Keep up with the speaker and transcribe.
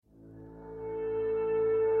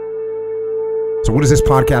So what is this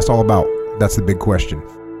podcast all about? That's the big question.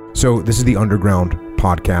 So this is the Underground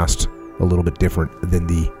podcast, a little bit different than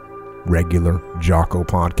the regular Jocko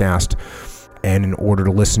podcast. And in order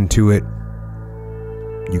to listen to it,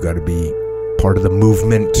 you got to be part of the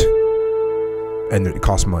movement. And it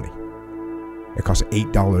costs money. It costs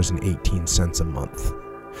 $8.18 a month,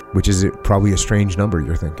 which is probably a strange number,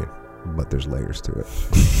 you're thinking. But there's layers to it.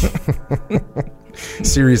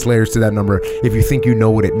 Serious layers to that number. If you think you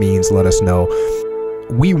know what it means, let us know.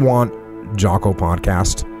 We want Jocko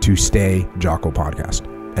Podcast to stay Jocko Podcast,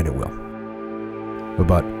 and it will.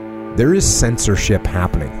 But there is censorship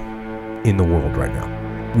happening in the world right now.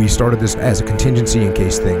 We started this as a contingency in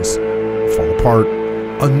case things fall apart.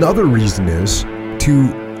 Another reason is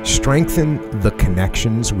to strengthen the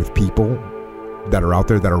connections with people that are out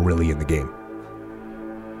there that are really in the game.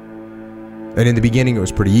 And in the beginning, it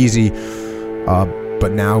was pretty easy,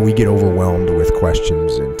 but now we get overwhelmed with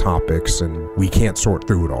questions and topics, and we can't sort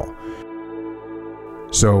through it all.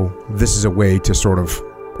 So this is a way to sort of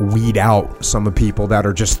weed out some of the people that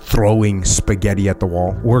are just throwing spaghetti at the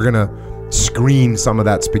wall. We're going to screen some of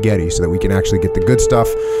that spaghetti so that we can actually get the good stuff.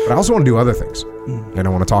 But I also want to do other things. And I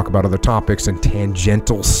want to talk about other topics and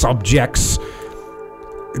tangential subjects.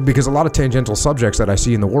 Because a lot of tangential subjects that I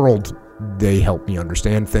see in the world, they help me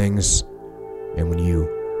understand things. And when you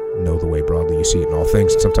know the way broadly you see it in all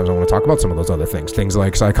things, and sometimes I want to talk about some of those other things. Things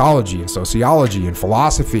like psychology and sociology and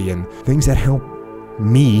philosophy and things that help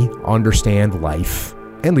me understand life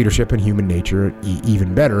and leadership and human nature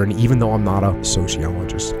even better. And even though I'm not a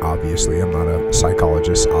sociologist, obviously, I'm not a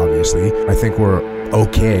psychologist, obviously, I think we're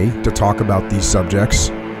okay to talk about these subjects.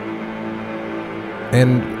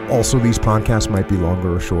 And also these podcasts might be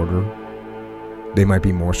longer or shorter. They might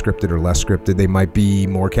be more scripted or less scripted. They might be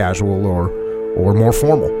more casual or more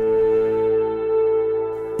formal.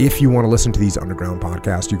 If you want to listen to these underground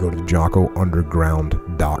podcasts, you go to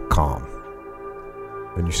JockoUnderground.com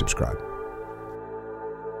and you subscribe.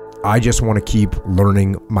 I just want to keep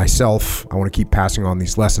learning myself. I want to keep passing on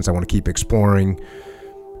these lessons. I want to keep exploring.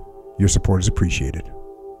 Your support is appreciated.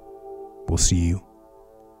 We'll see you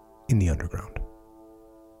in the underground.